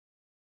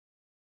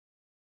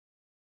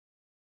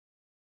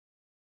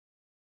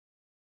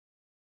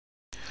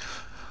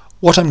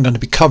What I'm going to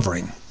be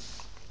covering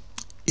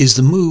is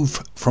the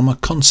move from a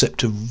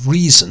concept of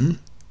reason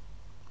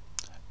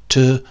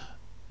to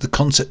the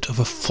concept of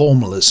a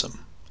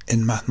formalism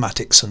in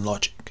mathematics and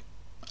logic.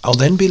 I'll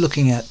then be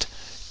looking at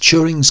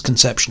Turing's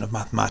conception of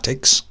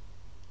mathematics,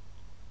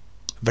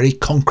 a very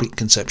concrete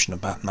conception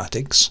of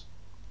mathematics.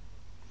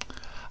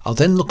 I'll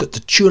then look at the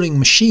Turing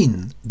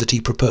machine that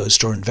he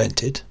proposed or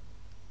invented,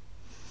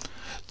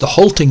 the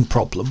halting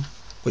problem,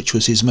 which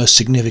was his most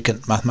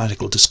significant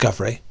mathematical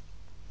discovery,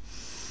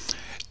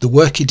 the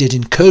work he did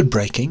in code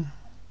breaking,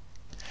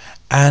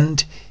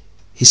 and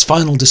his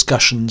final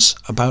discussions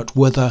about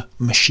whether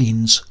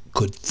machines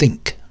could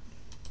think.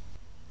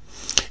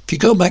 If you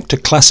go back to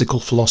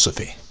classical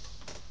philosophy,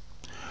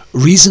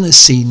 reason is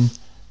seen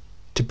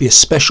to be a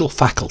special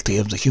faculty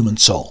of the human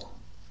soul,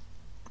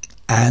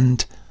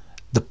 and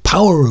the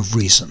power of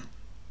reason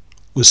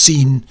was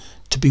seen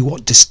to be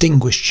what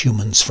distinguished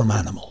humans from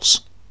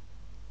animals.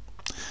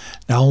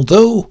 Now,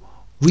 although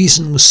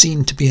reason was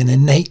seen to be an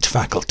innate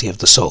faculty of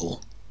the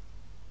soul,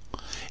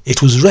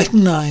 it was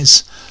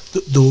recognized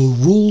that there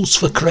were rules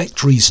for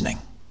correct reasoning,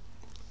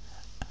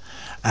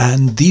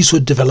 and these were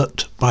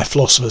developed by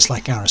philosophers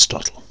like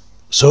Aristotle.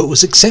 So it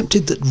was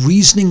accepted that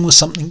reasoning was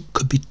something that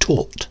could be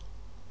taught,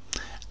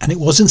 and it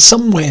was in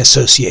some way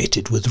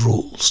associated with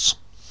rules.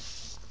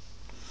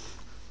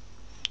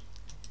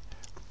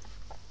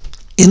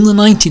 In the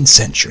 19th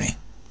century,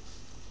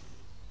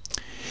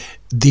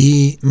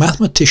 the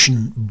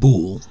mathematician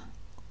Boole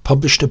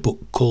published a book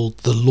called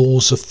The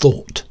Laws of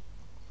Thought,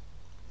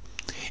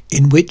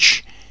 in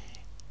which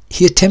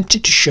he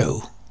attempted to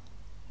show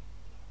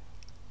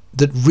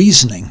that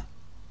reasoning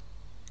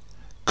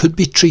could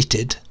be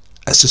treated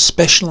as a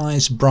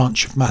specialized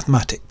branch of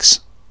mathematics,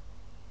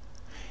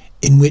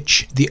 in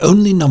which the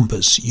only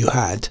numbers you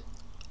had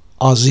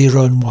are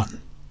 0 and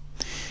 1.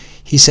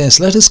 He says,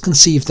 let us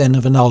conceive then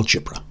of an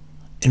algebra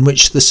in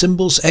which the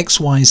symbols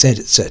x, y, z,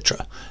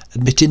 etc.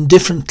 admit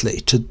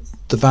indifferently to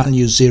the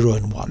values 0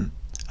 and 1,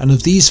 and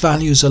of these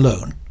values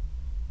alone,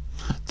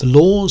 the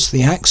laws,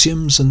 the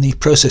axioms and the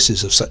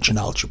processes of such an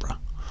algebra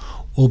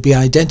will be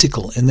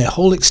identical in their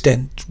whole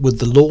extent with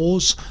the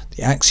laws,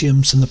 the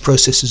axioms and the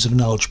processes of an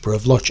algebra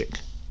of logic.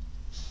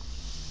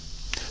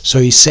 So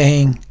he's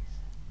saying,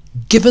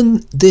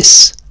 given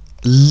this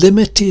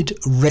limited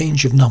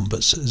range of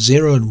numbers,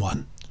 0 and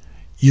 1,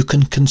 you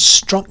can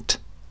construct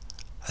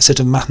a set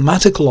of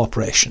mathematical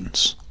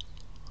operations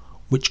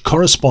which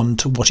correspond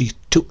to what he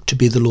took to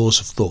be the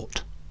laws of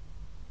thought.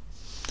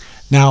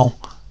 Now,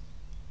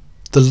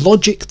 the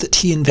logic that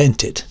he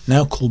invented,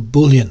 now called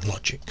Boolean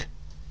logic,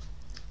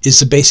 is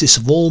the basis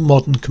of all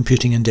modern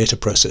computing and data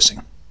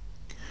processing.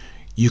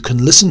 You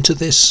can listen to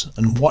this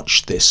and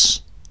watch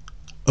this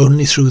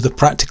only through the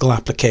practical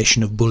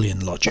application of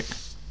Boolean logic.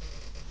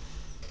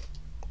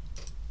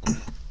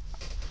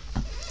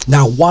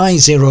 Now, why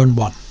 0 and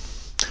 1?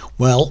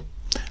 Well,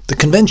 the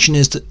convention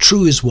is that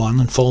true is 1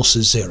 and false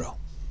is 0.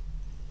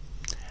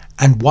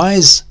 And why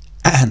is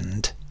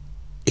AND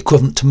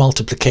equivalent to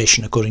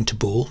multiplication according to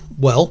Boole?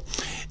 Well,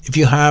 if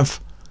you have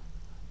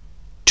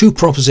two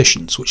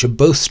propositions which are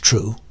both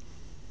true,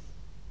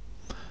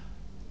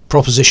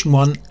 proposition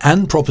 1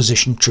 and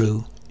proposition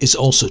true is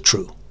also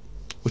true,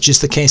 which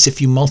is the case if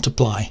you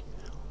multiply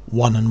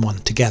 1 and 1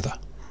 together.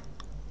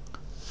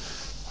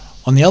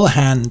 On the other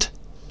hand,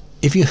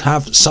 if you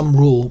have some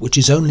rule which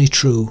is only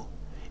true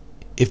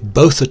if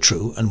both are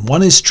true, and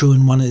one is true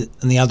and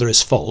the other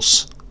is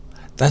false,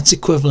 that's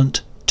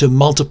equivalent to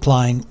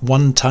multiplying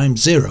 1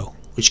 times 0,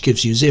 which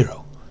gives you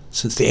 0,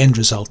 since the end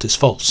result is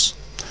false.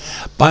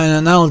 By an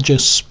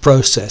analogous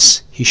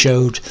process, he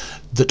showed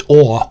that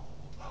OR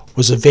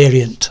was a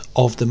variant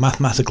of the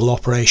mathematical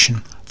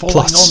operation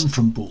plus. Following on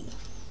from Boole,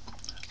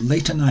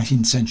 later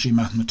 19th century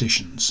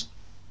mathematicians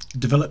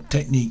developed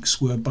techniques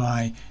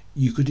whereby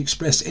you could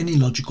express any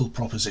logical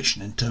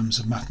proposition in terms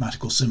of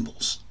mathematical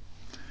symbols.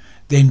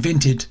 They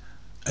invented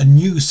a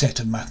new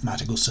set of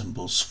mathematical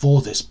symbols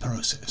for this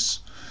process.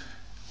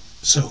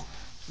 So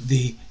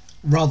the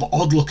rather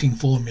odd-looking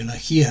formula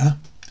here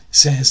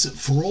says that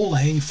for all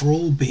A, for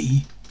all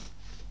B,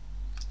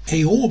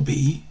 A or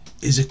B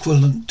is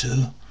equivalent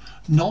to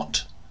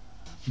not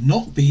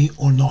B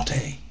or not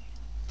A.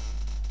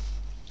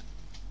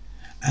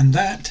 And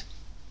that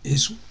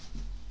is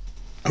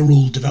a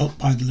rule developed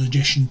by the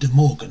logician De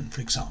Morgan,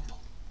 for example.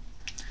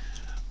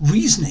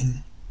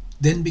 Reasoning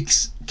then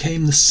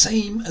became the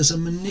same as a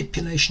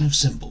manipulation of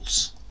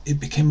symbols. It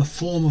became a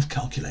form of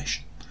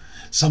calculation,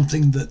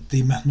 something that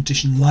the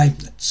mathematician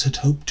Leibniz had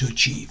hoped to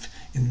achieve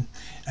in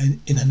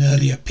an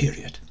earlier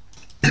period.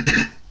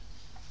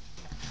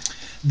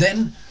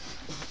 Then,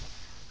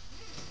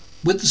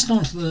 with the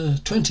start of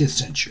the 20th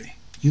century,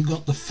 you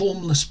got the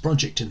formalist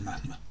project in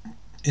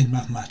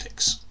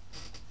mathematics.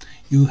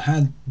 You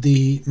had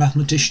the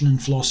mathematician and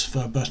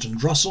philosopher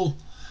Bertrand Russell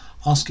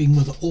asking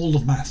whether all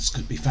of maths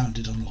could be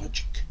founded on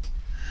logic.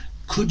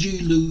 Could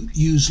you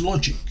use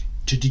logic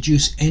to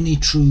deduce any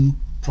true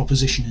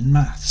proposition in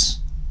maths?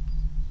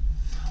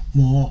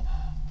 More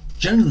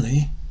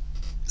generally,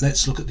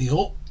 let's look at the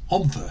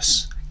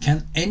obverse.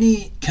 can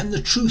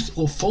the truth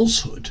or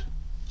falsehood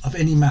of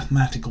any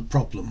mathematical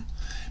problem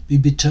be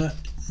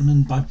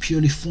determined by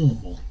purely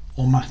formal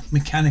or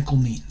mechanical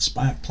means,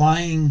 by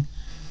applying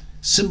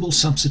symbol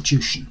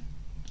substitution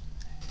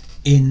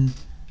in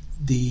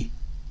the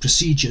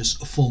procedures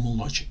of formal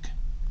logic?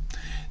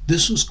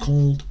 This was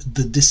called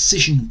the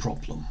decision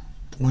problem,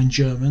 or in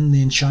German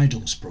the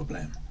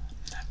Entscheidungsproblem,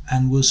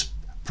 and was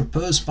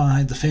proposed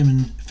by the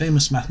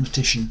famous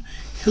mathematician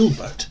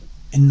Hilbert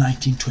in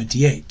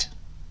 1928.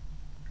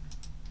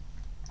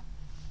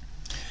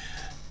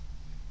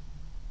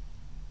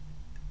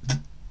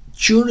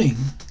 Turing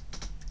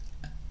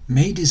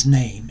made his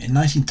name in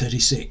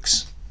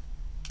 1936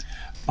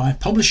 by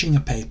publishing a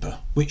paper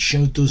which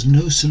showed there was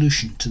no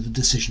solution to the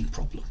decision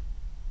problem.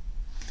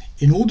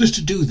 In order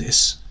to do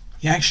this,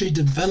 he actually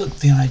developed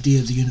the idea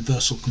of the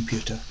universal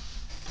computer,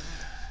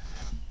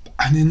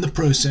 and in the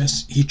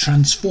process he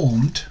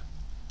transformed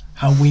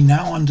how we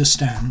now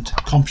understand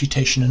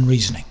computation and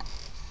reasoning.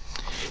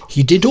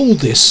 He did all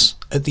this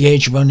at the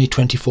age of only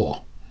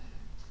 24.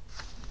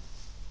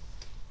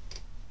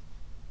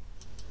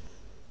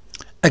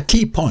 A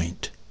key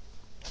point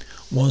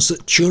was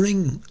that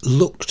Turing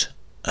looked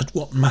at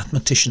what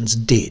mathematicians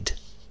did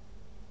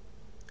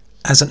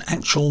as an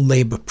actual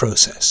labour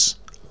process,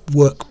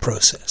 work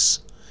process,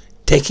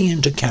 taking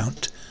into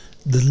account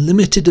the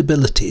limited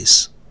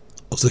abilities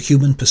of the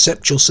human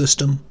perceptual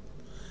system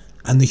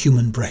and the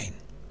human brain.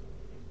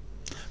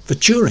 For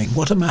Turing,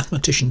 what a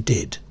mathematician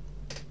did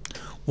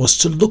was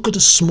to look at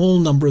a small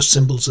number of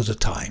symbols at a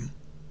time.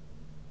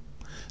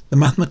 The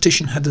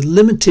mathematician had a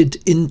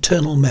limited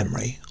internal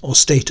memory or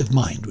state of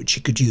mind which he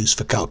could use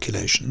for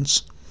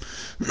calculations.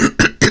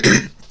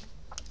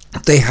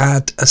 They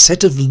had a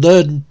set of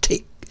learned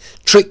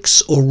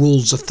tricks or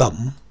rules of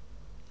thumb,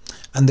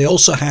 and they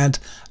also had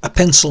a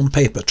pencil and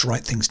paper to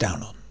write things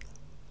down on,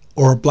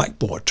 or a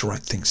blackboard to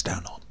write things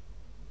down on.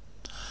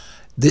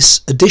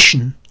 This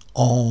addition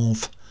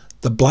of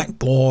the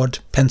blackboard,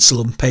 pencil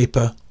and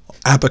paper,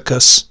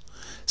 abacus,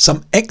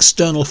 some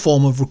external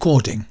form of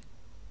recording,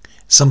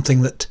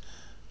 something that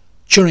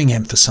Turing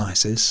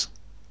emphasizes,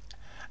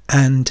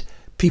 and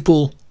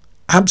people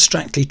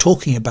abstractly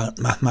talking about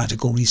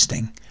mathematical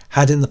reasoning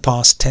had in the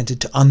past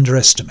tended to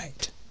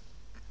underestimate.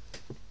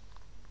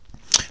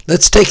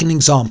 Let's take an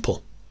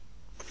example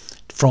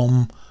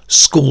from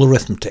school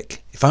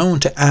arithmetic. If I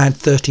want to add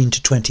 13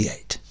 to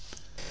 28,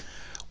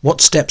 what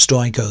steps do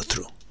I go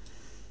through?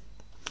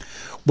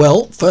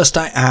 Well, first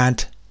I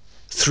add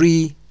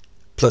 3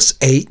 plus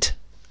 8,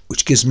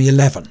 which gives me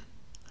 11.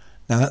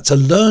 Now that's a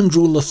learned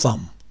rule of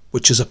thumb,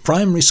 which as a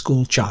primary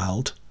school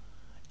child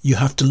you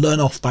have to learn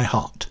off by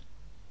heart.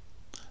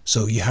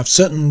 So you have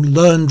certain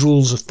learned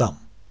rules of thumb.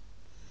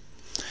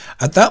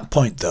 At that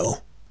point though,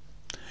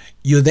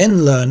 you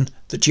then learn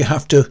that you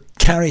have to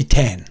carry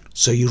 10.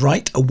 So you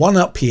write a 1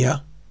 up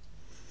here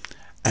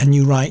and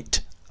you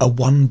write a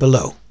 1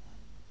 below.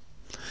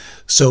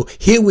 So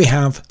here we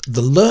have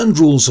the learned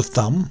rules of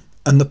thumb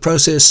and the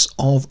process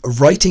of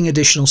writing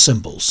additional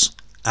symbols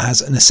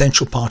as an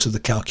essential part of the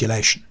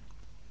calculation.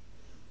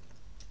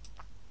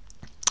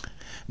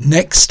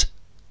 Next,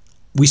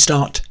 we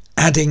start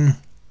adding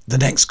the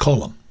next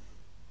column.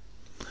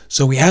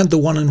 So we add the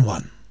 1 and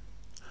 1.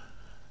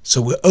 So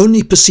we're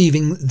only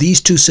perceiving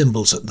these two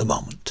symbols at the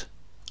moment.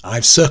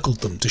 I've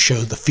circled them to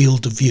show the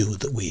field of view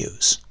that we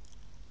use.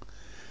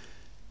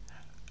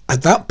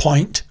 At that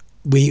point,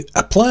 we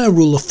apply a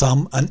rule of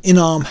thumb and in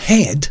our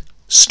head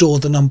store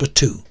the number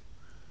 2.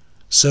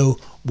 So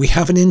we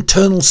have an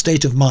internal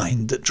state of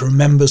mind that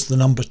remembers the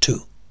number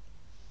 2.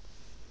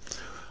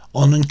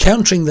 On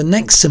encountering the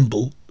next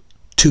symbol,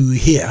 2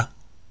 here,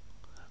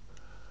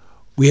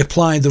 we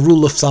apply the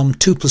rule of thumb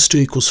 2 plus 2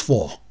 equals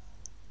 4.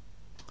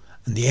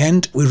 In the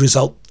end, we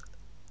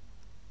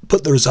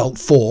put the result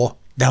 4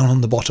 down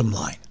on the bottom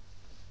line.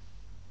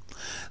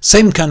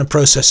 Same kind of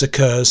process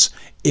occurs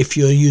if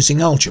you're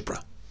using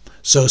algebra.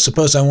 So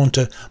suppose I want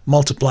to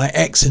multiply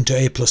x into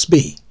a plus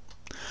b.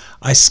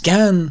 I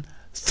scan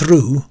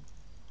through,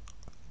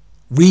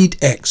 read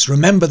x,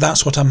 remember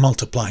that's what I'm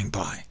multiplying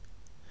by.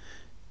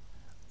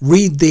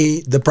 Read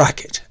the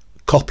bracket,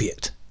 copy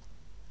it,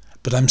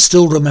 but I'm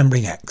still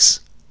remembering x.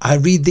 I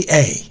read the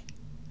a,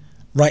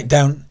 write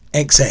down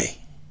xa.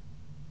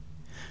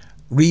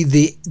 Read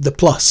the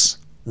plus,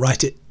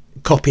 write it,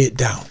 copy it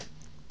down.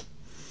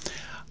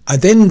 I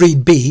then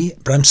read b,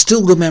 but I'm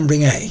still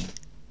remembering a.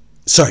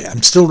 Sorry,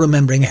 I'm still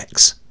remembering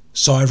x,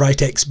 so I write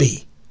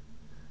xb,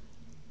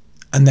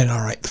 and then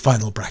I write the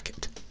final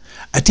bracket.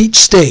 At each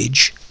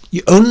stage,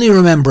 you only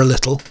remember a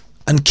little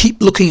and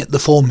keep looking at the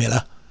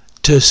formula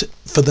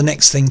for the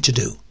next thing to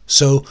do.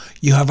 So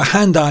you have a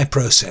hand-eye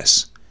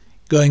process,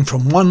 going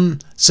from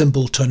one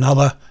symbol to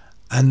another,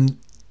 and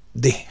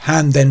the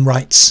hand then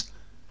writes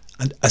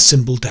a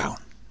symbol down.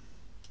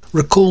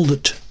 Recall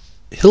that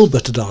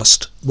Hilbert had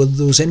asked whether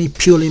there was any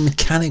purely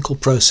mechanical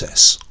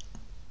process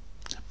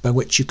by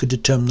which you could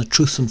determine the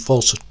truth and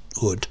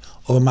falsehood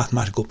of a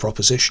mathematical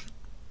proposition.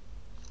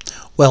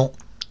 Well,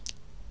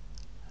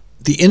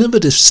 the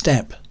innovative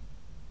step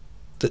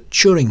that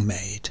Turing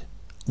made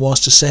was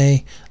to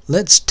say,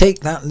 let's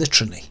take that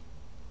literally.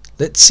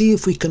 Let's see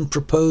if we can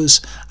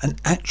propose an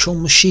actual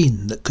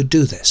machine that could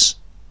do this.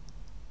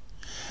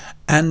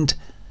 And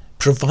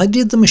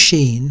provided the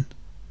machine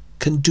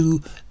can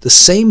do the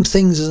same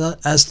things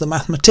as the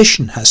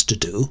mathematician has to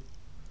do,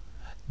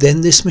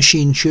 then this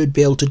machine should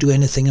be able to do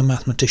anything a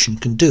mathematician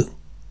can do.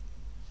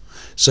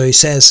 So he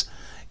says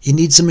he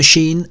needs a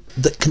machine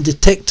that can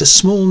detect a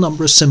small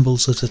number of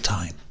symbols at a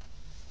time.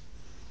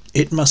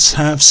 It must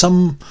have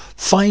some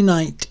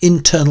finite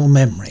internal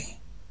memory,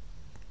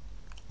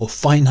 or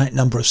finite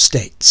number of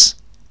states.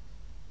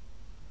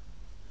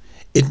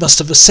 It must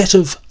have a set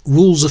of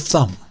rules of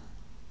thumb,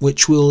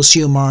 which we'll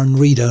assume are in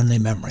read-only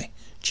memory,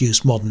 to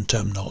use modern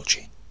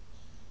terminology.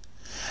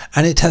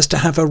 And it has to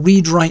have a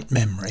read-write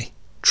memory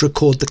to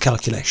record the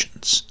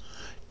calculations,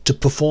 to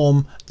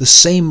perform the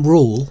same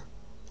rule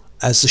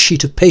as the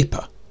sheet of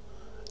paper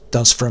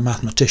does for a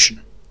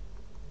mathematician.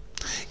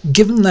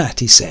 Given that,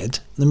 he said,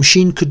 the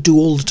machine could do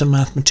all that a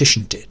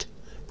mathematician did,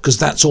 because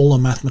that's all a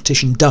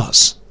mathematician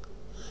does.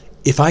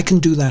 If I can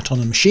do that on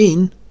a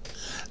machine,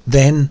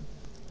 then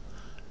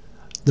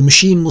the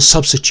machine will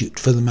substitute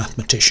for the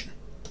mathematician.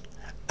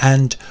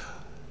 And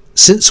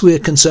since we're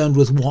concerned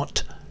with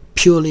what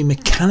purely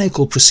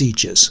mechanical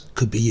procedures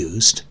could be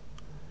used,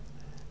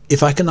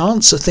 if I can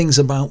answer things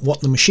about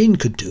what the machine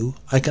could do,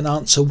 I can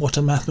answer what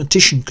a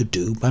mathematician could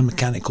do by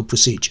mechanical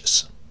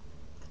procedures.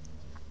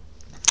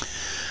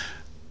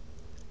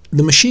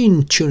 The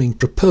machine Turing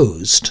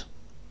proposed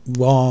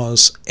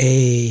was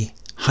a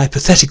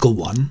hypothetical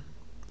one,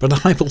 but a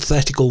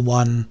hypothetical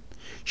one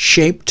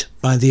shaped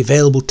by the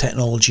available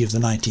technology of the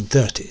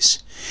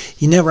 1930s.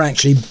 He never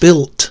actually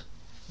built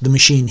the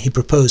machine he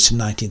proposed in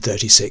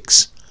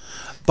 1936,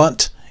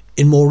 but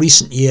in more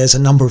recent years a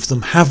number of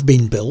them have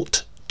been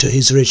built to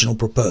his original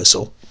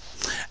proposal,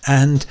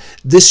 and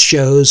this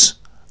shows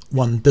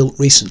one built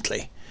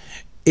recently.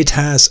 It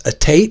has a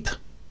tape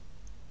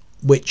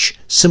which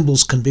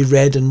symbols can be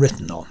read and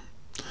written on.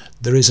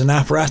 There is an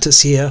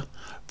apparatus here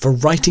for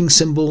writing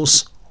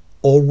symbols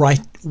or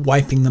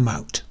wiping them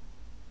out,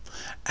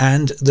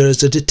 and there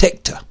is a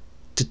detector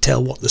to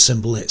tell what the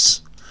symbol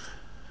is.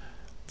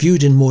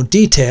 Viewed in more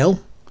detail,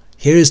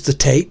 here is the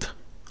tape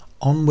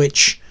on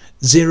which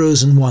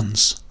zeros and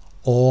ones,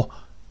 or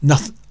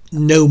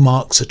no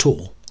marks at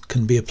all,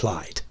 can be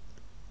applied.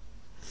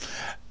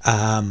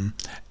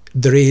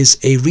 There is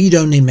a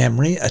read-only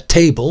memory, a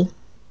table,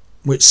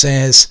 which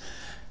says,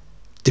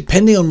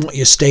 depending on what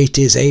your state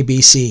is, A,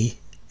 B, C,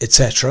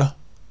 etc.,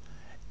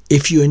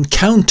 if you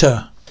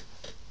encounter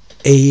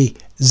a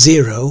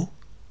 0,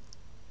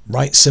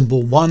 write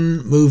symbol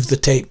 1, move the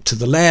tape to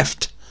the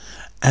left,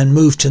 and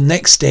move to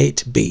next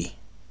state, B.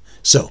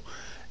 So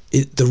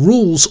the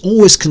rules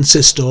always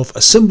consist of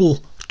a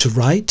symbol to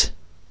write,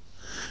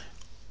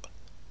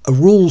 a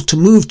rule to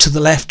move to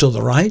the left or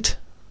the right,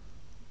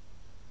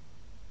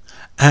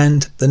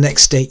 and the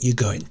next state you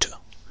go into.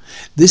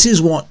 This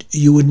is what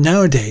you would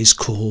nowadays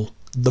call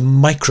the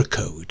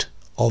microcode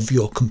of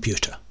your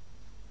computer.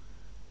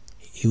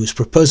 He was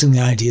proposing the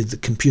idea that the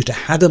computer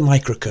had a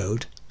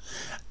microcode,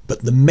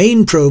 but the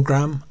main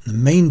program, the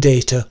main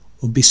data,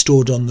 would be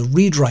stored on the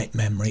read-write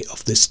memory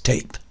of this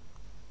tape.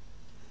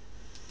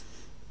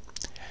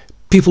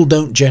 People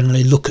don't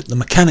generally look at the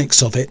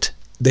mechanics of it,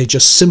 they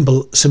just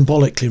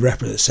symbolically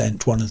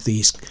represent one of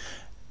these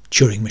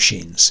Turing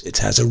machines. It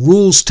has a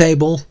rules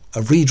table,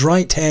 a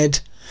read-write head,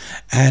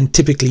 and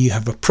typically you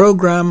have a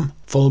program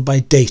followed by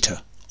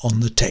data on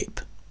the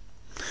tape.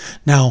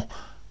 Now,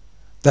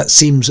 that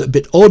seems a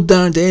bit odd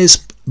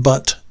nowadays,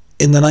 but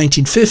in the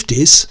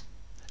 1950s,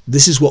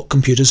 this is what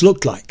computers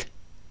looked like.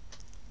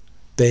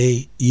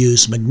 They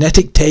used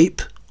magnetic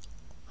tape,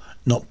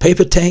 not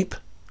paper tape,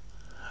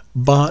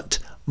 but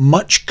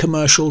much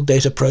commercial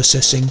data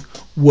processing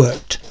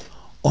worked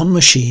on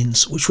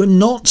machines which were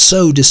not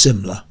so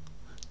dissimilar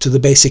to the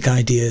basic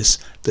ideas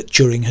that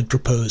Turing had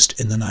proposed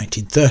in the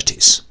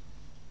 1930s.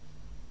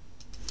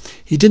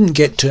 He didn't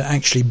get to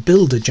actually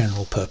build a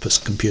general purpose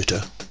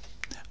computer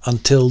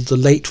until the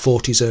late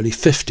 40s, early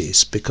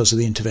 50s because of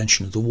the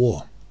intervention of the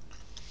war.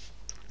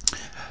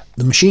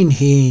 The machine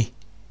he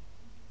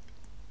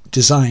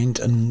designed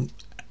and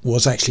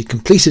was actually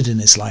completed in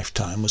his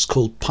lifetime was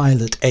called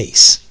Pilot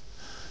ACE.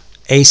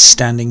 ACE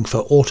standing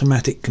for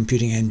Automatic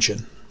Computing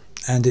Engine,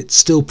 and it's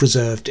still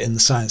preserved in the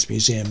Science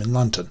Museum in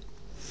London.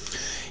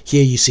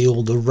 Here you see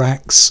all the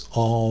racks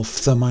of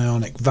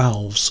thermionic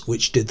valves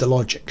which did the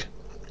logic.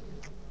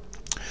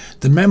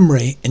 The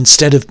memory,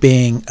 instead of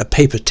being a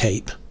paper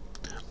tape,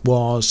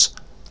 was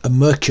a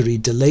mercury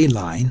delay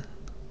line,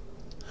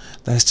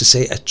 that is to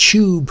say a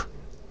tube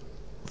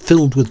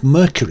filled with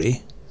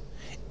mercury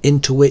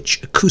into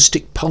which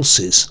acoustic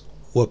pulses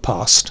were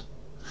passed.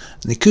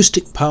 And the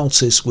acoustic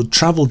pulses would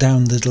travel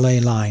down the delay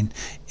line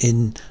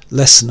in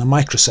less than a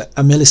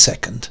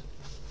millisecond,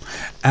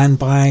 and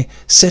by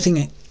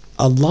setting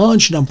a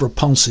large number of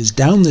pulses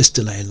down this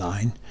delay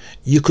line,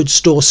 you could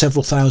store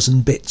several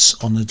thousand bits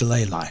on the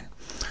delay line.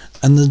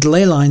 And the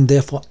delay line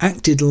therefore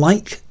acted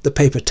like the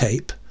paper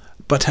tape,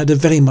 but had a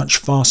very much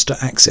faster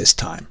access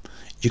time.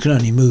 you can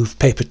only move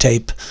paper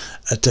tape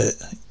at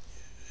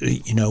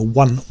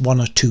one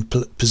or two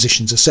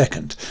positions a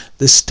second.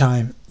 This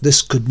time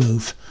this could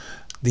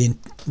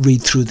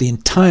read through the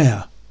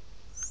entire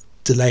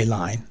delay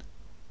line,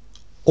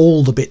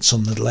 all the bits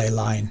on the delay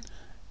line,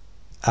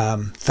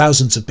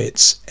 thousands of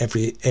bits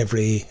every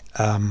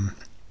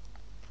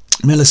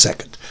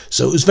millisecond.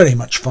 So it was very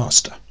much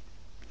faster.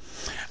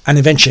 And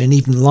eventually an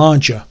even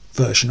larger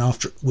version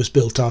was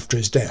built after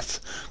his death,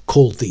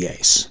 called the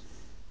ACE.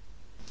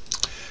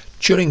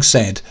 Turing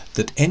said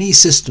that any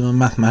system of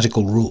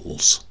mathematical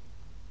rules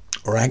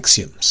or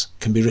axioms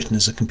can be written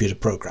as a computer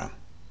program.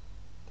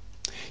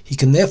 He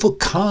can therefore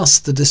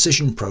cast the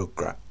decision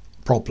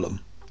problem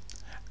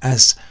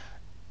as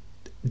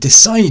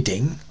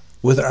deciding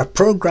whether a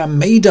program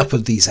made up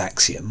of these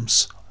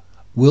axioms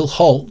will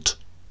halt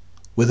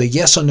with a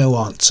yes or no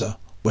answer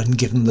when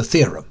given the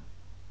theorem.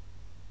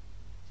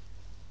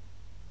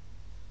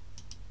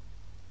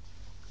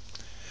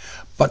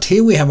 But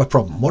here we have a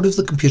problem. What if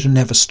the computer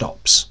never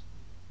stops?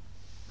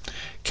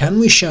 Can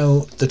we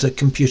show that a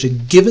computer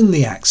given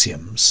the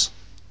axioms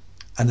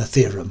and a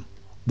theorem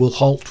will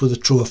halt with a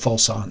true or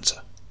false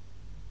answer?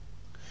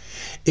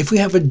 If we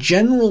have a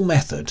general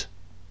method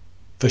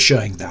for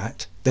showing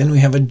that, then we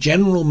have a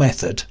general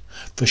method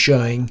for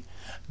showing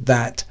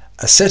that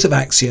a set of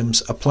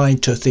axioms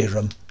applied to a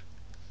theorem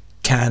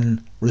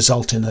can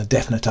result in a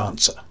definite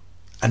answer,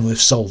 and we've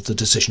solved the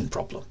decision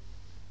problem.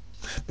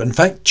 But in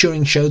fact,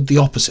 Turing showed the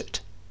opposite.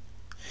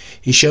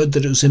 He showed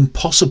that it was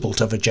impossible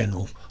to have a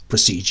general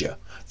procedure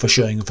for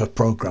showing if a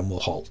program will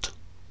halt,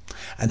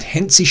 and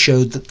hence he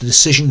showed that the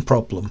decision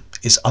problem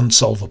is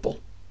unsolvable.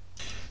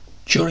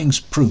 Turing's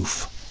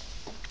proof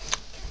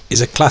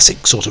is a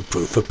classic sort of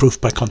proof, a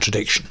proof by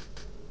contradiction.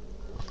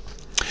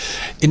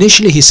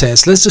 Initially he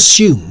says, let's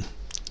assume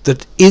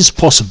that it is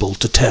possible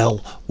to tell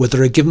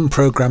whether a given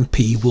program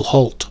P will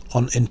halt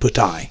on input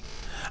I,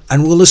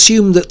 and we'll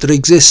assume that there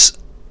exists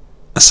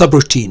a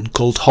subroutine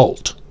called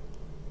halt,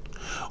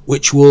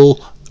 which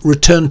will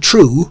return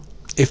true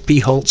if P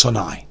halts on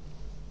I.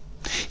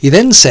 He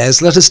then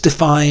says, let us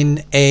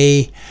define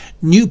a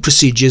new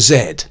procedure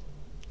Z,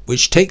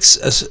 which takes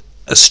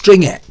a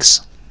string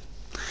X.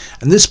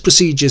 And this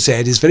procedure Z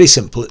is very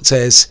simple. It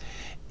says,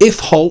 if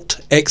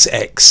halt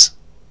XX,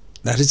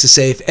 that is to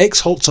say, if X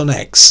halts on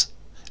X,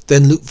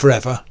 then loop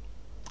forever,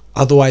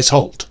 otherwise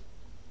halt.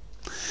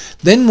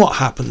 Then what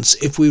happens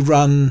if we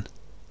run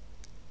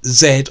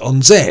Z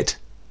on Z?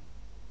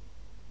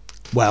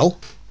 Well,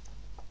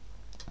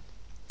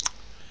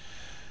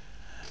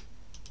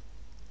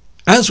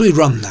 as we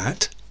run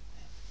that,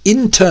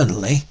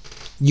 internally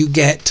you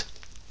get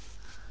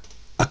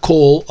a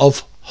call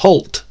of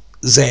halt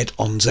Z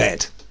on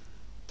Z.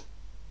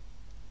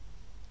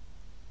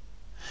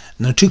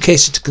 Now, two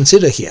cases to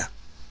consider here.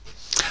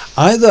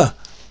 Either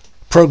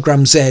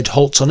program Z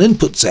halts on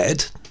input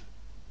Z,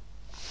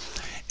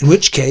 in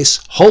which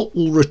case halt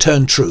will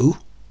return true.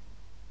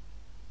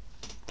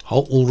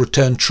 Halt will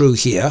return true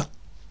here.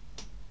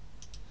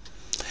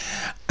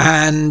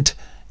 And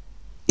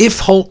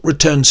if halt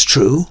returns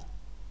true,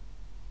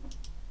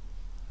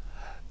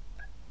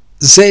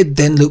 Z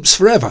then loops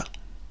forever.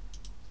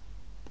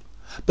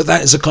 But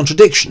that is a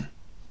contradiction,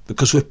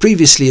 because we've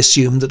previously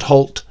assumed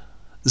that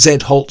Z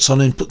halts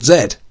on input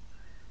Z.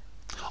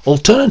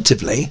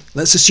 Alternatively,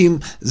 let's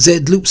assume Z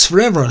loops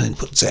forever on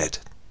input Z.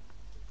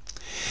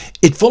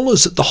 It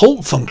follows that the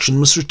halt function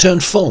must return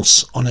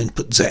false on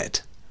input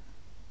Z.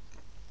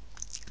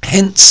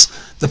 Hence,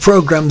 the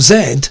program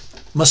Z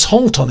must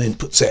halt on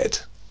input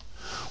Z,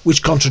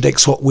 which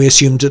contradicts what we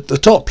assumed at the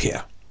top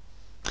here.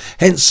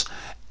 Hence,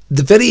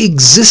 the very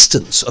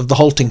existence of the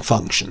halting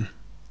function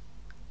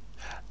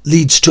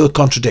leads to a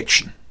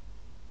contradiction.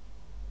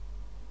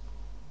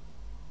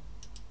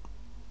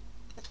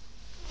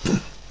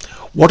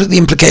 What are the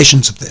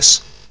implications of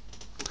this?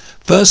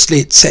 Firstly,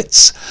 it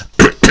sets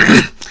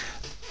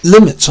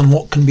limits on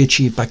what can be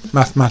achieved by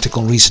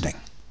mathematical reasoning.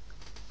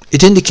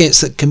 It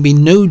indicates that there can be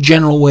no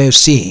general way of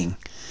seeing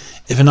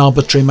if an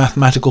arbitrary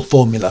mathematical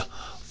formula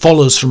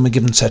follows from a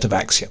given set of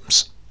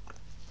axioms.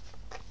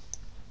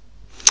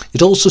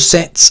 It also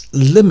sets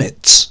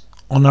limits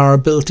on our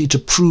ability to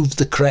prove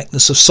the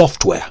correctness of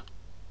software,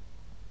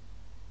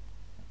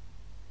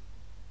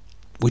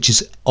 which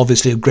is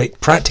obviously of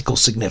great practical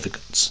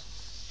significance.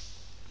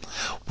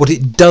 What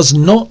it does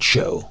not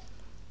show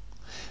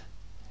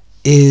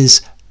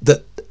is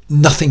that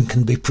nothing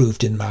can be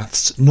proved in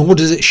maths, nor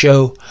does it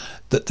show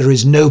that there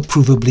is no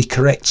provably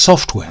correct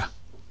software.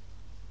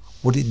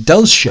 What it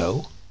does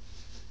show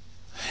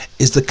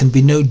is there can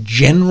be no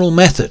general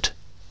method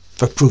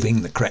for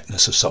proving the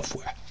correctness of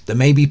software. There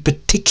may be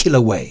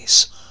particular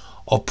ways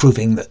of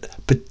proving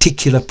that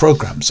particular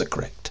programs are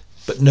correct,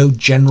 but no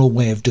general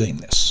way of doing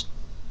this.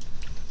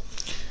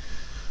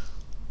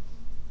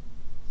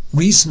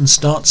 Reason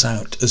starts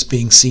out as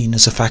being seen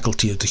as a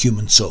faculty of the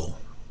human soul.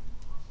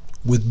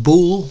 With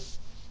Boole,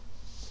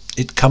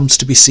 it comes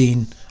to be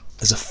seen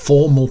as a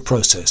formal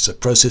process, a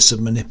process of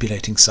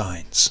manipulating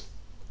signs.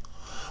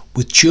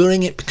 With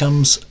Turing, it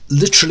becomes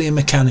literally a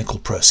mechanical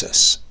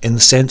process, in the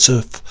sense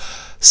of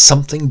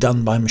something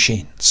done by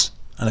machines.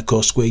 And of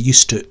course we're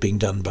used to it being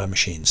done by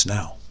machines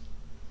now.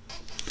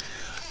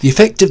 The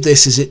effect of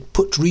this is it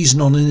put reason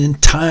on an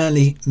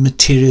entirely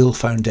material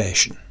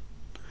foundation.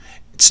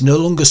 It's no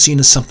longer seen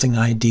as something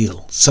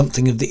ideal,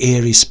 something of the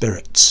airy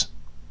spirits.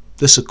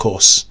 This, of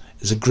course,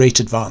 is a great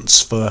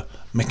advance for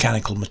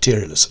mechanical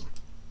materialism.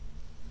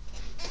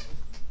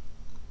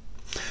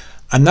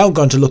 I'm now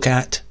going to look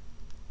at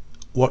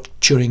what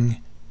Turing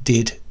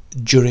did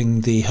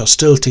during the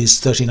hostilities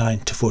 39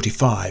 to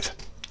 45,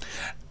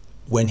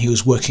 when he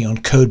was working on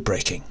code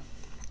breaking.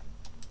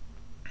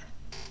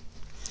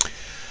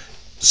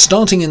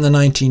 Starting in the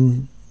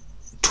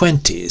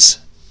 1920s,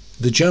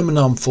 the German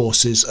armed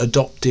forces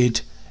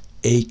adopted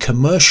a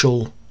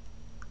commercial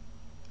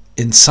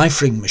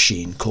enciphering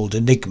machine called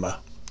Enigma,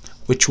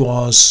 which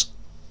was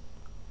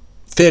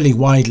fairly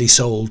widely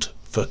sold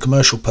for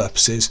commercial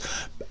purposes,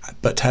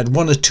 but had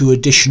one or two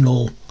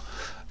additional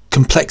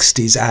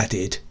complexities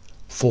added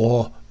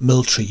for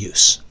military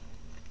use.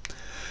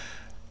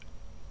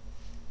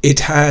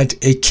 It had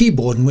a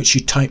keyboard in which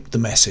you typed the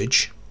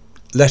message,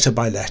 letter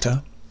by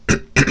letter.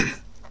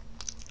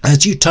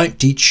 As you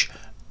typed each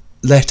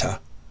letter,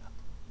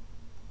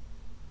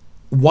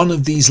 one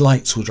of these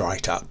lights would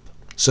light up.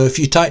 So if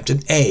you typed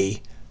an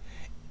A,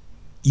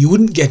 you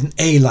wouldn't get an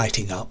A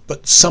lighting up,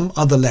 but some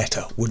other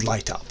letter would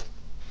light up.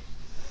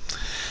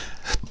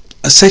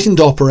 A second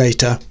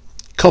operator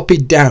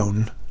copied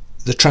down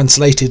the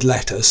translated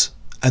letters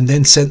and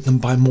then sent them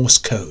by Morse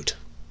code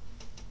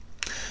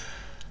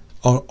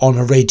on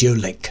a radio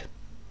link.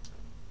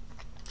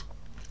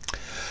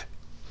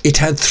 It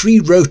had 3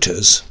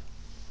 rotors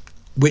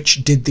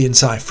which did the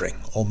enciphering,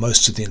 or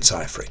most of the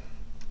enciphering.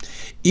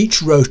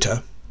 Each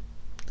rotor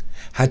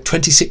had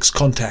 26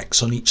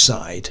 contacts on each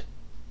side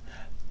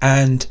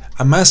and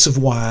a mass of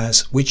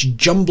wires which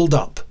jumbled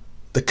up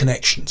the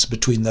connections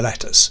between the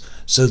letters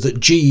so that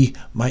G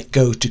might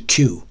go to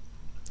Q.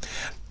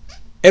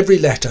 Every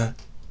letter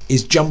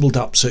is jumbled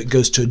up so it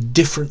goes to a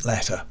different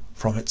letter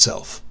from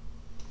itself.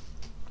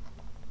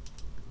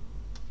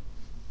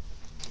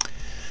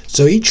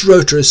 So each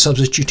rotor is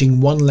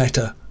substituting one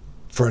letter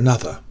for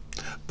another,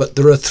 but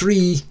there are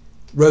 3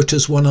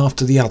 rotors one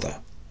after the other.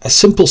 A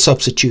simple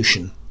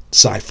substitution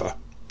cipher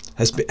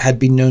had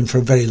been known for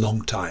a very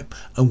long time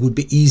and would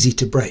be easy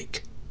to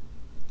break.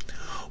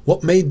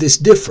 What made this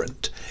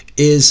different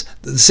is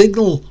that the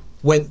signal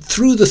went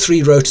through the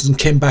 3 rotors and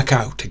came back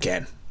out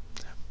again.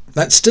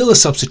 That's still a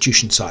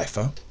substitution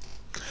cipher,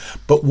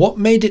 but what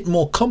made it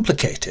more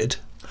complicated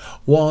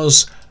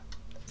was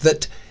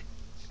that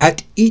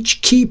at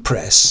each key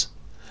press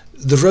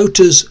the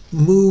rotors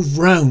move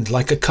round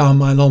like a car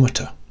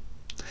mileometer,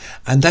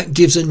 and that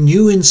gives a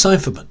new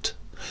encipherment,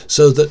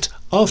 so that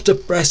after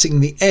pressing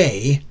the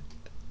A,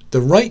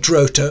 the right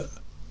rotor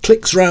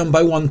clicks round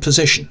by 1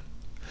 position,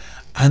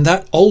 and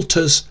that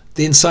alters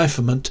the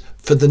encipherment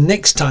for the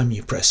next time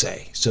you press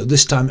A. So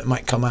this time it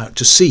might come out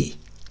to C.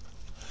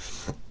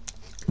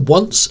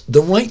 Once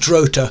the right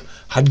rotor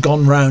had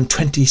gone round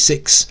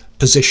 26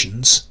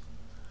 positions,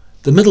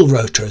 the middle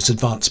rotor is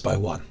advanced by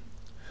 1.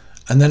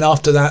 And then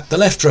after that, the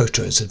left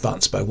rotor is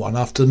advanced by 1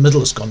 after the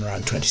middle has gone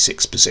around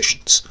 26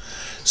 positions.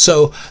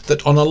 So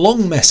that on a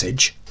long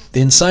message,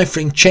 the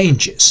enciphering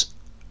changes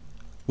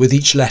with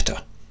each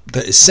letter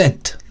that is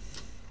sent.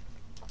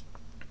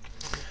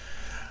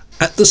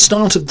 At the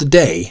start of the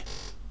day,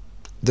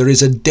 there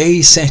is a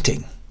day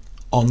setting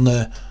on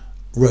the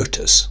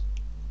rotors.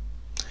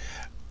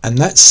 And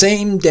that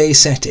same day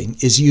setting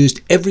is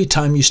used every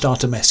time you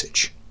start a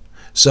message.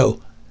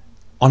 So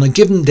on a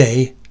given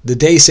day, the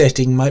day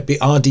setting might be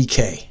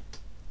RDK.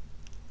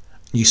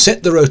 You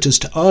set the rotors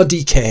to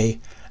RDK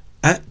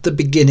at the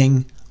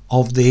beginning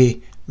of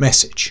the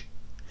message.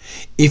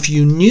 If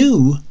you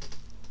knew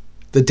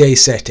the day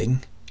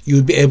setting, you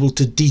would be able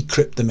to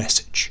decrypt the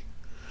message,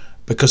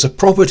 because a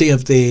property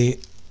of the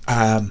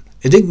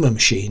Enigma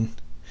machine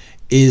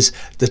is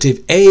that if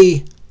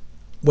A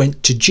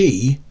went to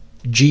G,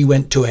 G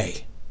went to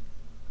A,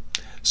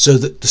 so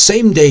that the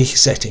same day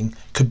setting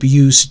could be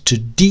used to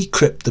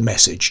decrypt the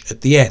message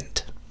at the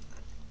end.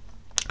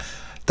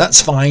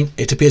 That's fine.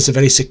 It appears a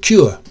very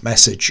secure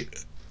message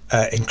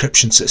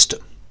encryption system.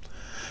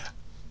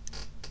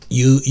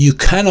 You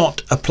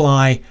cannot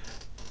apply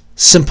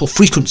simple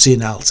frequency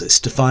analysis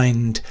to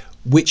find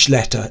which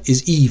letter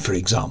is E, for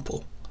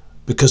example,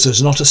 because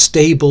there's not a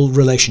stable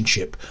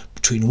relationship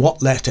between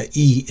what letter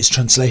E is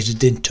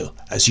translated into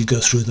as you go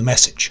through the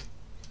message.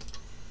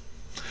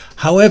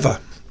 However,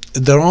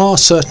 there are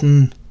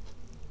certain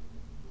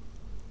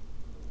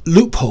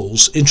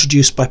loopholes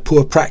introduced by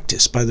poor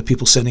practice by the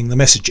people sending the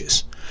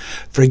messages.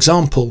 For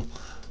example,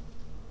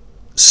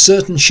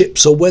 certain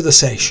ships or weather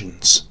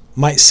stations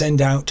might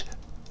send out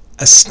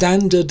a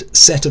standard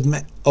set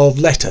of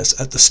letters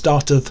at the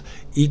start of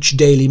each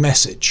daily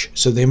message.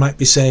 So they might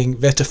be saying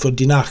Wetter für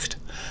die Nacht,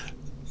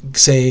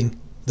 saying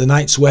the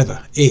night's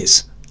weather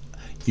is.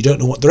 You don't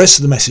know what the rest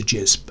of the message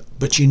is,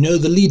 but you know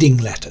the leading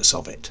letters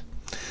of it.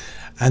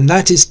 And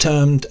that is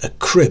termed a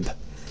crib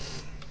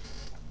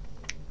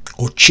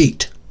or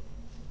cheat.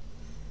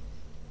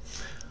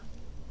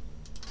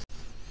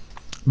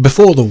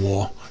 Before the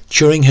war,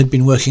 Turing had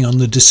been working on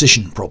the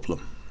decision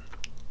problem.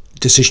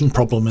 Decision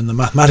problem in the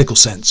mathematical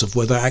sense of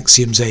whether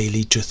axioms A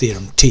lead to a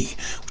theorem T,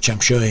 which I'm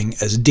showing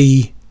as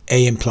D,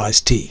 A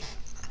implies T.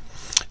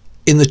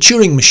 In the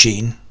Turing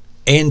machine,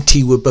 A and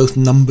T were both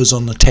numbers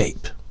on the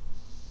tape.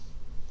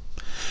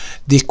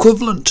 The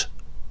equivalent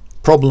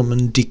problem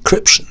in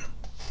decryption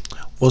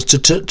was to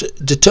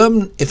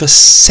determine if a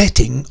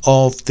setting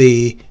of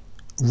the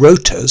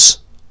rotors,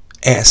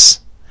 S,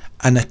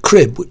 and a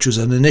crib, which was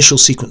an initial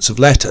sequence of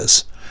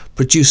letters,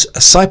 produce a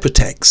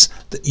ciphertext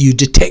that you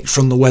detect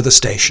from the weather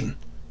station,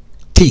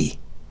 T.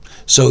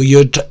 So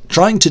you're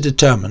trying to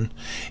determine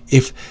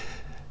if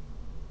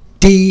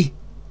D,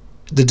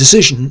 the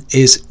decision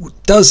is,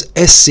 does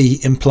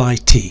SC imply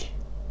T?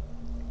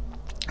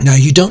 Now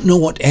you don't know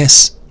what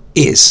S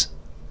is,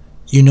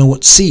 you know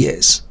what C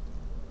is.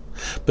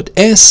 But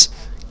S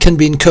can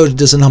be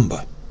encoded as a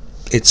number.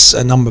 It's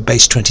a number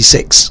base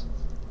 26,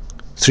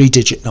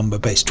 3-digit number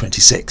base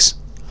 26.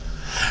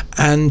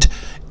 And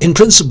in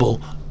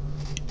principle,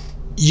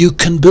 you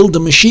can build a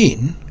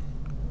machine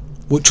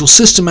which will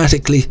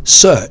systematically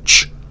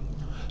search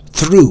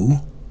through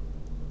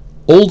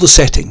all the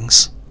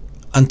settings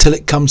until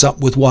it comes up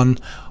with one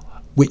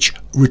which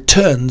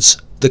returns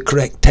the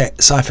correct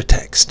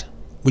ciphertext.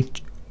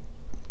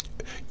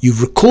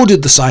 You've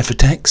recorded the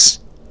ciphertext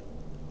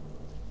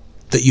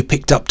that you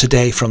picked up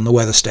today from the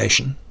weather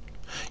station.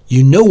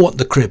 You know what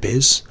the crib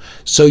is,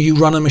 so you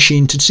run a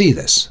machine to see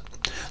this.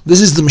 This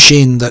is the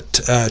machine that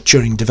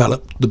Turing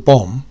developed, the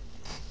bomb.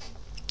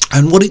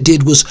 And what it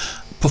did was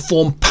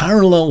perform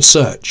parallel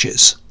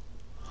searches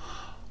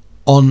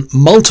on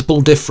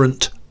multiple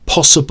different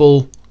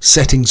possible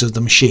settings of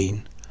the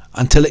machine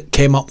until it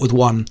came up with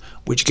one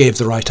which gave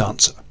the right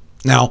answer.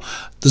 Now,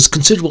 there's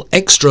considerable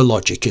extra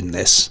logic in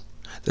this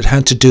that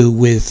had to do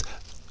with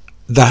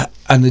that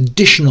an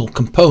additional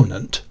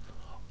component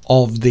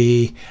of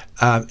the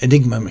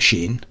Enigma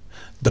machine,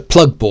 the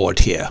plug board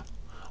here,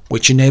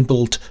 which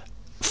enabled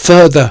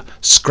further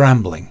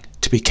scrambling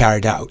to be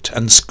carried out,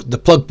 and the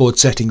plug board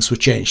settings were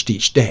changed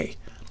each day.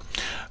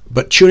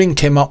 But Turing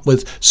came up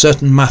with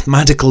certain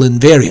mathematical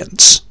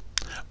invariants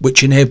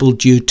which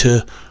enabled you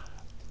to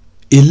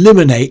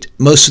eliminate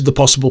most of the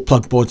possible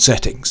plug board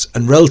settings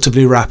and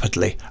relatively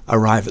rapidly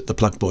arrive at the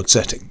plug board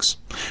settings.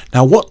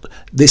 Now, what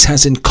this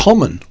has in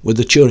common with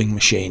the Turing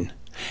machine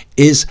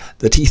is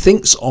that he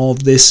thinks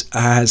of this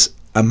as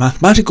a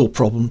mathematical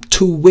problem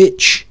to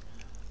which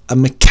a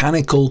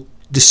mechanical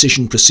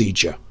decision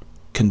procedure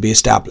can be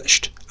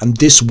established. And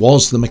this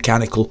was the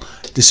mechanical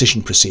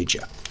decision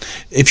procedure.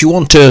 If you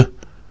want to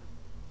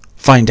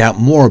find out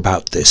more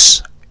about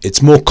this,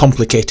 it's more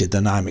complicated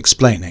than I'm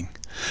explaining.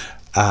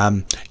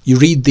 You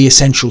read The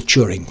Essential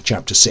Turing,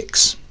 chapter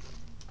 6.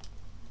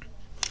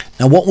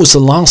 Now, what was the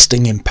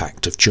lasting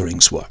impact of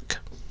Turing's work?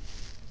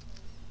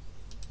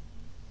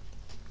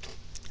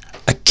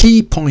 A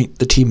key point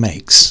that he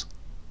makes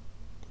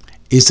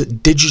is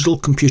that digital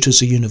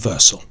computers are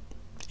universal.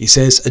 He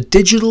says a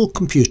digital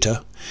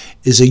computer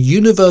is a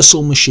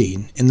universal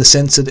machine in the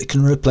sense that it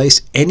can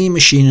replace any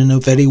machine in a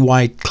very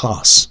wide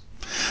class.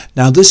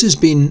 Now, this has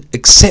been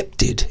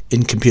accepted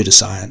in computer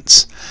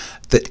science,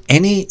 that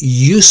any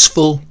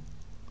useful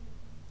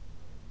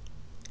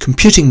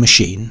computing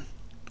machine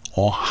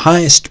or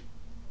highest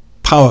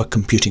power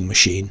computing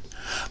machine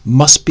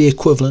must be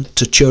equivalent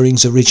to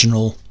Turing's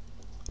original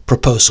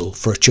proposal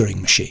for a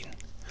Turing machine.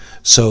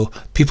 So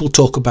people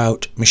talk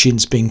about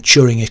machines being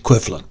Turing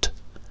equivalent,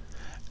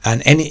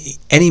 and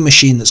any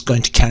machine that's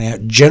going to carry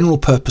out general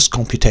purpose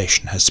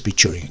computation has to be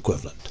Turing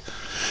equivalent.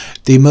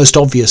 The most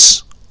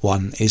obvious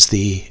one is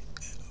the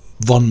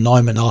von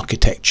Neumann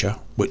architecture,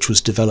 which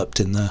was developed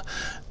in the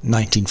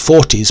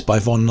 1940s by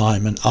von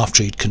Neumann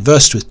after he'd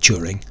conversed with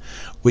Turing,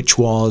 which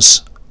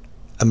was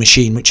a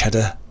machine which had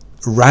a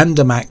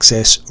random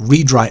access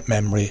read-write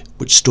memory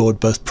which stored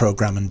both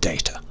program and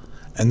data.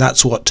 And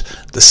that's what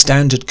the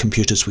standard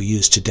computers we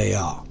use today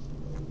are.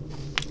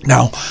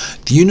 Now,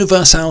 the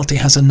universality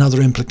has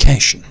another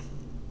implication.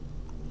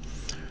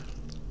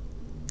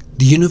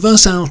 The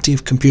universality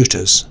of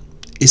computers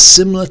is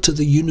similar to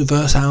the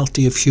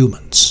universality of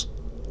humans.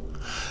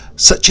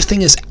 Such a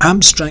thing as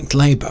abstract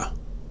labour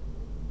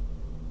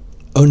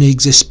only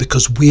exists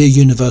because we're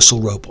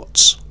universal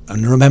robots.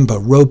 And remember,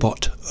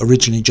 robot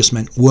originally just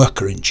meant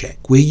worker in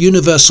Czech. We're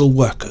universal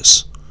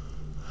workers.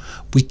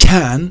 We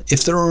can,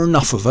 if there are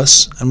enough of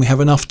us and we have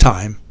enough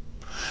time,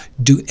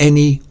 do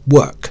any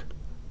work.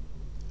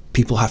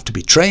 People have to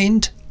be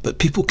trained, but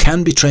people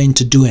can be trained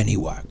to do any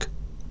work.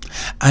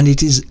 And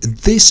it is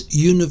this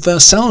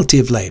universality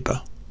of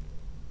labour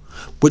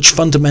which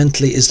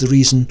fundamentally is the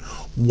reason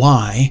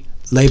why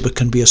labour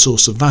can be a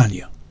source of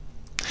value.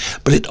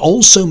 But it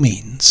also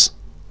means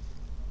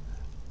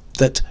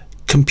that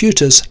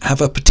computers have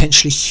a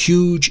potentially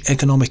huge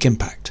economic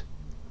impact,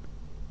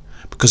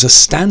 because a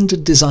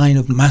standard design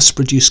of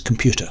mass-produced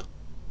computer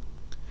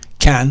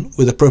can,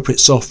 with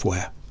appropriate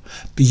software,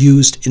 be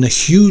used in a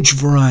huge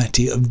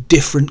variety of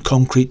different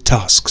concrete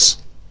tasks.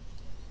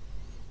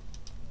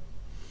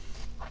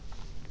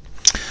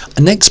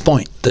 A next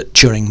point that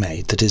Turing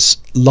made that has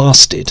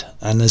lasted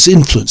and has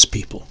influenced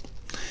people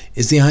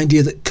is the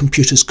idea that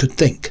computers could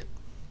think.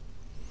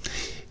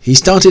 He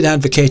started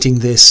advocating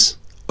this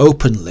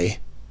openly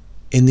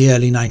in the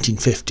early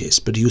 1950s,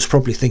 but he was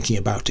probably thinking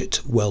about it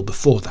well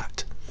before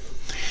that.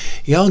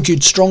 He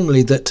argued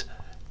strongly that,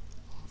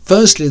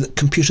 firstly, that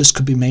computers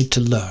could be made to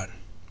learn,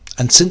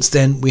 and since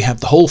then we have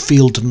the whole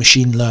field of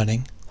machine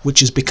learning, which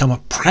has become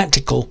a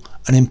practical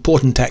and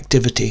important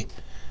activity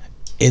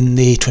in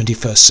the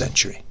 21st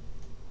century.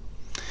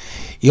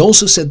 He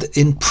also said that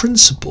in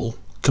principle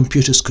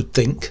computers could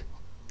think,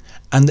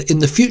 and that in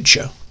the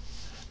future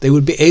they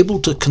would be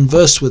able to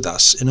converse with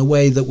us in a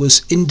way that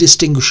was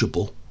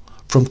indistinguishable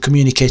from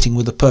communicating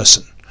with a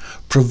person,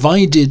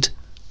 provided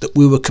that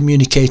we were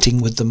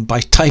communicating with them by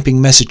typing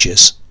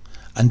messages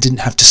and didn't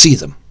have to see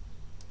them.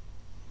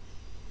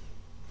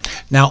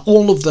 Now,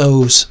 all of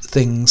those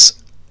things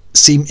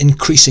seem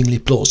increasingly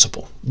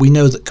plausible. We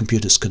know that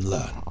computers can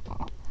learn.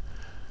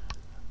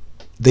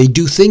 They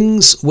do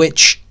things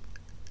which,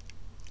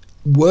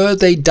 were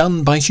they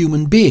done by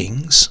human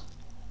beings,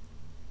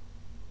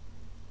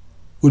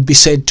 would be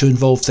said to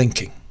involve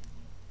thinking.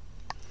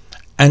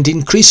 And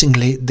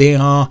increasingly they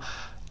are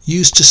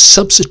used to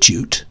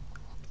substitute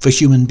for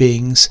human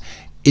beings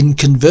in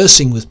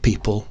conversing with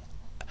people.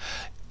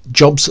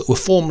 Jobs that were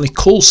formerly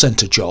call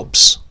center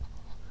jobs,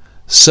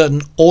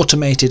 certain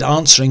automated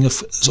answering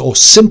of, or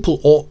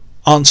simple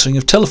answering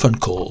of telephone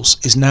calls,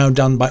 is now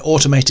done by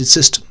automated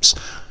systems,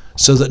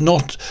 so that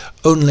not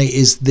only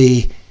is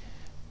the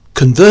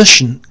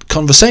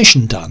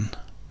conversation done,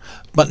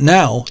 but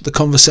now the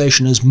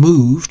conversation has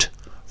moved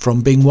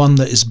from being one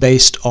that is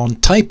based on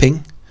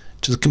typing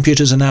to the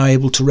computers are now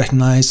able to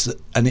recognize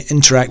and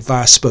interact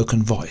via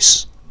spoken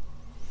voice.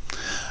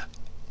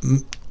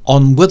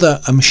 On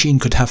whether a machine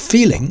could have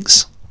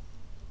feelings,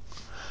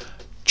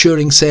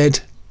 Turing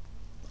said,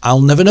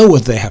 "I'll never know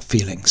whether they have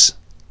feelings,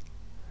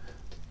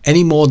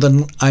 any more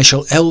than I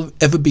shall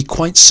ever be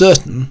quite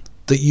certain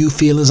that you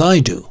feel as I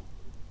do."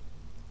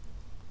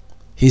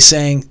 He's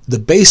saying the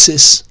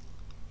basis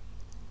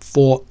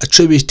for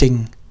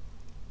attributing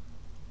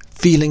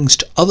feelings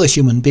to other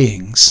human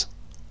beings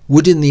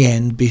would in the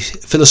end be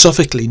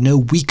philosophically no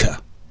weaker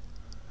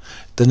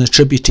than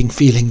attributing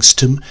feelings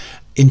to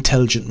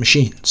intelligent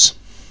machines.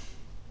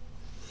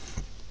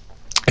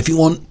 If you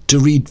want to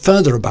read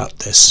further about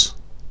this,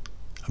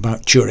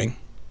 about Turing,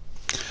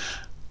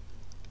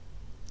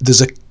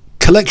 there's a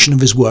collection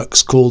of his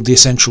works called The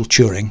Essential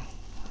Turing,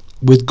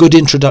 with good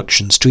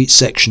introductions to each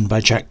section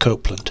by Jack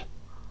Copeland.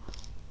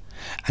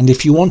 And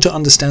if you want to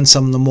understand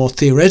some of the more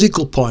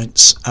theoretical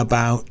points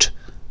about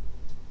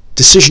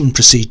decision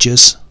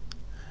procedures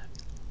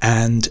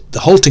and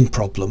the halting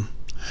problem,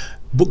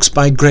 books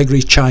by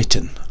Gregory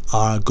Chaitin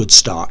are a good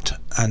start,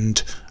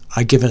 and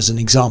I give as an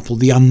example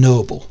The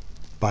Unknowable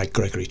by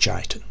Gregory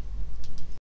Chaitin.